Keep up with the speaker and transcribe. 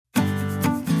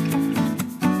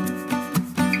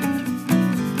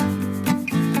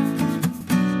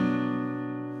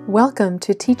Welcome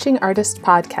to Teaching Artist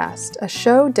Podcast, a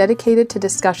show dedicated to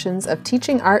discussions of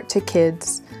teaching art to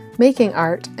kids, making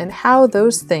art, and how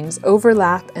those things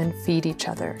overlap and feed each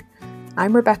other.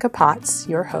 I'm Rebecca Potts,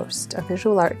 your host, a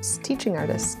visual arts teaching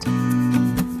artist.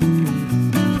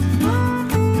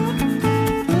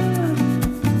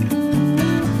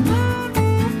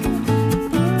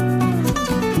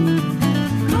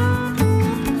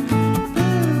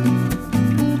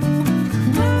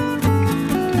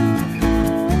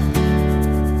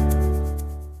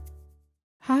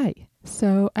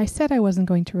 So I said I wasn't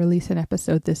going to release an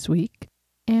episode this week,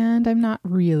 and I'm not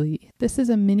really. This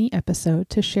is a mini episode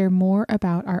to share more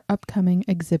about our upcoming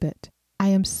exhibit. I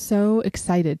am so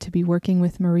excited to be working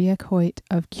with Maria Coit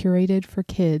of Curated for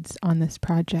Kids on this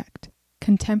project.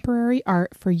 Contemporary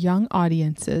art for young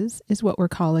audiences is what we're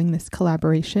calling this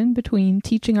collaboration between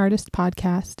Teaching Artist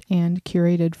Podcast and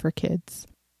Curated for Kids.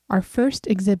 Our first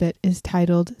exhibit is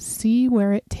titled See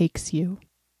Where It Takes You.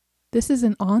 This is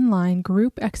an online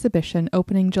group exhibition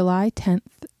opening July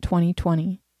 10th,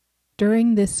 2020.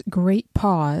 During this great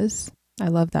pause, I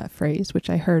love that phrase, which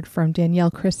I heard from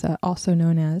Danielle Crissa, also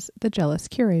known as the Jealous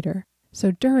Curator.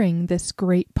 So during this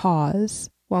great pause,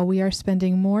 while we are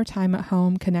spending more time at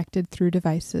home connected through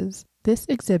devices, this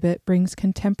exhibit brings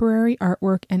contemporary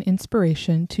artwork and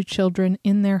inspiration to children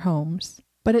in their homes.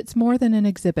 But it's more than an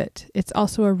exhibit. It's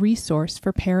also a resource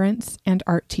for parents and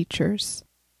art teachers.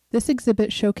 This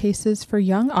exhibit showcases for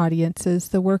young audiences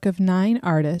the work of 9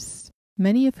 artists,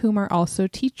 many of whom are also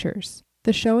teachers.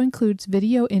 The show includes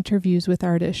video interviews with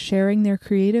artists sharing their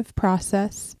creative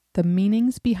process, the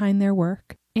meanings behind their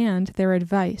work, and their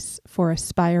advice for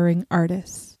aspiring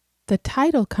artists. The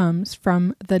title comes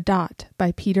from The Dot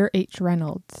by Peter H.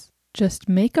 Reynolds. Just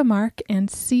make a mark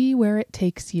and see where it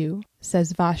takes you,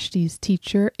 says Vashti's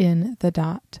teacher in The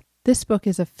Dot. This book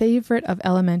is a favorite of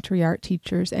elementary art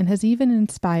teachers and has even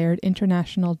inspired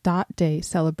International Dot Day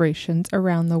celebrations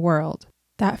around the world.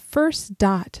 That first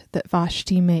dot that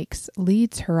Vashti makes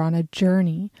leads her on a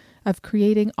journey of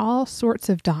creating all sorts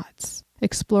of dots,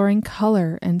 exploring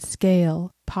color and scale,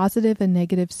 positive and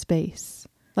negative space.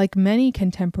 Like many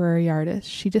contemporary artists,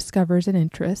 she discovers an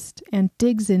interest and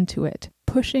digs into it,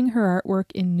 pushing her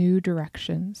artwork in new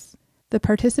directions. The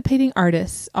participating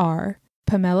artists are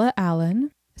Pamela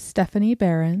Allen, Stephanie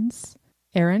Behrens,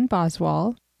 Erin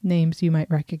Boswell, names you might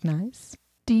recognize,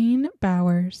 Dean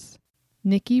Bowers,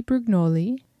 Nikki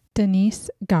Brugnoli,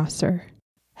 Denise Gosser,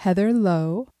 Heather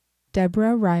Lowe,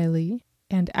 Deborah Riley,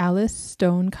 and Alice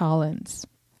Stone Collins.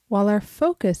 While our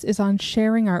focus is on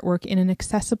sharing artwork in an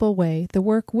accessible way, the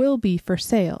work will be for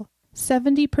sale.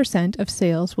 70% of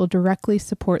sales will directly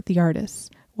support the artists,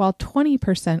 while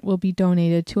 20% will be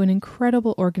donated to an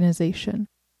incredible organization.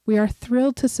 We are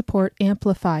thrilled to support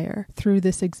Amplifier through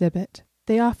this exhibit.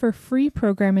 They offer free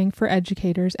programming for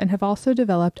educators and have also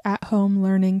developed at-home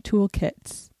learning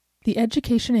toolkits. The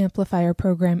Education Amplifier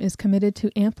program is committed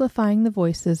to amplifying the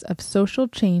voices of social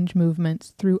change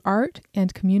movements through art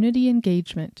and community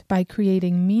engagement by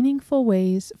creating meaningful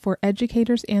ways for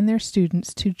educators and their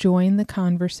students to join the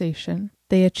conversation.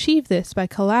 They achieve this by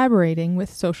collaborating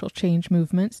with social change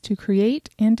movements to create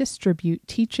and distribute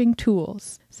teaching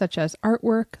tools, such as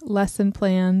artwork, lesson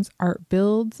plans, art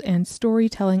builds, and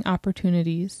storytelling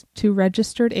opportunities to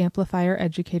registered Amplifier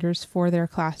educators for their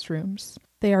classrooms.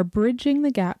 They are bridging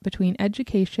the gap between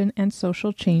education and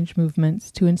social change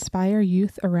movements to inspire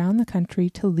youth around the country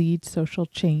to lead social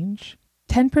change.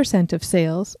 10% of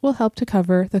sales will help to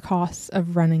cover the costs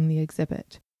of running the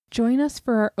exhibit. Join us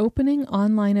for our opening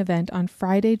online event on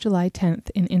Friday, July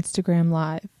 10th in Instagram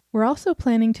Live. We're also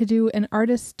planning to do an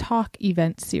Artist Talk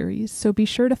event series, so be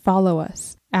sure to follow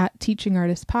us at Teaching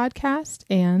Artist Podcast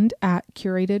and at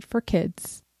Curated for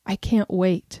Kids. I can't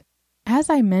wait. As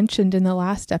I mentioned in the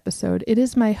last episode, it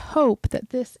is my hope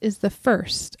that this is the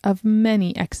first of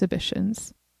many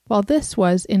exhibitions. While this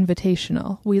was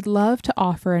invitational, we'd love to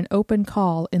offer an open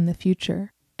call in the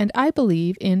future. And I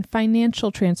believe in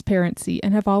financial transparency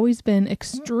and have always been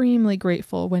extremely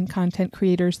grateful when content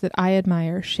creators that I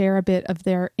admire share a bit of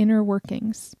their inner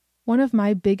workings. One of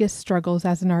my biggest struggles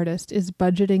as an artist is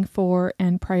budgeting for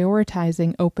and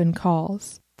prioritizing open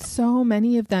calls. So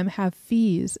many of them have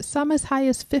fees, some as high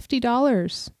as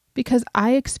 $50. Because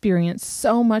I experience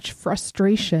so much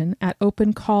frustration at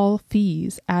open call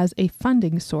fees as a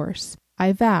funding source,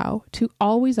 I vow to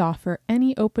always offer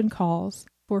any open calls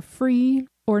for free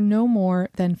or no more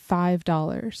than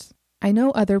 $5. I know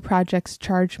other projects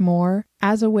charge more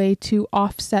as a way to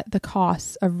offset the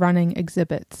costs of running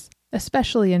exhibits,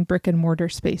 especially in brick and mortar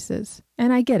spaces,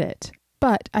 and I get it.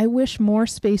 But I wish more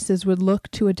spaces would look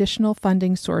to additional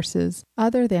funding sources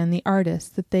other than the artists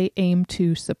that they aim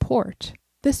to support.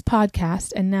 This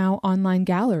podcast and now online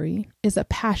gallery is a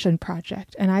passion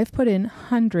project, and I've put in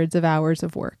hundreds of hours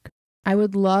of work. I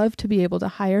would love to be able to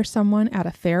hire someone at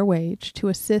a fair wage to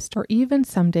assist or even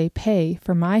someday pay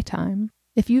for my time.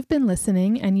 If you've been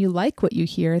listening and you like what you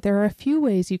hear, there are a few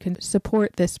ways you can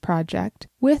support this project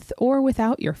with or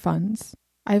without your funds.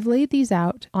 I've laid these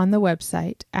out on the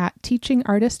website at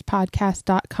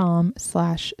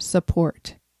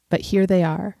teachingartistpodcast.com/support. But here they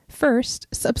are. First,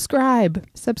 subscribe.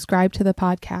 Subscribe to the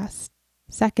podcast.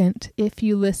 Second, if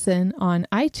you listen on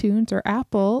iTunes or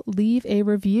Apple, leave a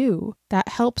review. That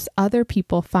helps other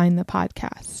people find the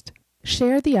podcast.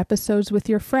 Share the episodes with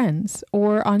your friends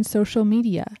or on social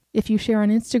media. If you share on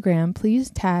Instagram, please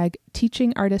tag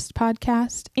Teaching Artist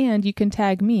Podcast, and you can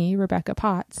tag me, Rebecca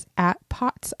Potts, at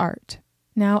Potts Art.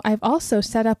 Now, I've also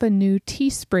set up a new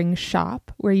Teespring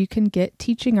shop where you can get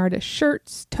Teaching Artist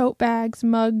shirts, tote bags,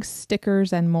 mugs,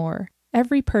 stickers, and more.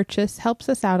 Every purchase helps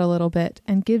us out a little bit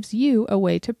and gives you a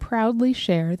way to proudly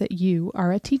share that you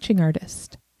are a teaching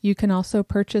artist. You can also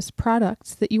purchase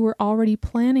products that you were already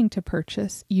planning to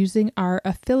purchase using our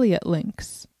affiliate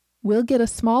links. We'll get a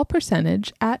small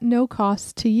percentage at no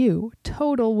cost to you.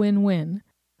 Total win-win.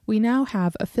 We now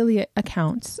have affiliate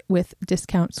accounts with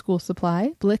Discount School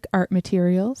Supply, Blick Art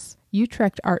Materials,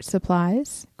 Utrecht Art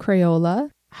Supplies, Crayola,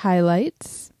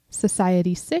 Highlights,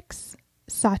 Society 6,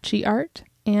 Saatchi Art,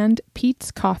 and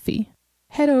Pete's Coffee.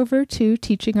 Head over to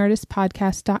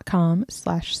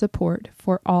teachingartistpodcast.com/support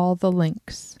for all the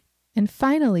links. And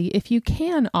finally, if you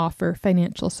can offer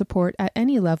financial support at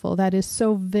any level, that is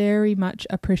so very much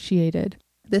appreciated.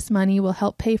 This money will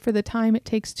help pay for the time it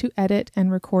takes to edit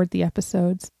and record the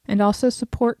episodes, and also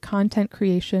support content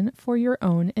creation for your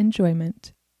own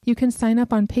enjoyment. You can sign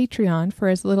up on Patreon for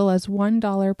as little as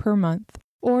 $1 per month,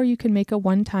 or you can make a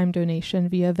one-time donation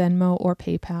via Venmo or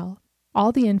PayPal.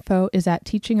 All the info is at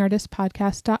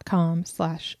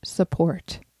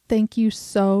teachingartistpodcast.com/support. Thank you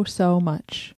so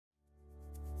much.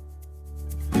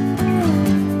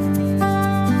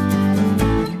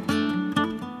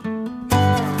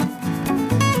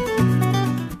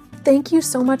 Thank you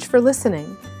so much for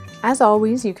listening. As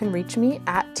always, you can reach me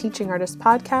at Teaching Artist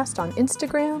Podcast on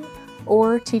Instagram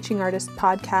or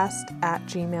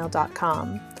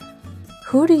teachingartistpodcast@gmail.com.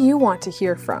 Who do you want to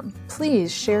hear from?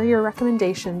 Please share your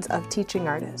recommendations of teaching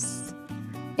artists.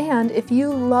 And if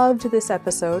you loved this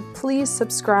episode, please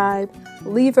subscribe,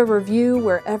 leave a review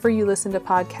wherever you listen to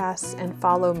podcasts, and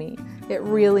follow me. It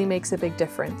really makes a big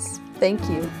difference. Thank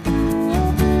you.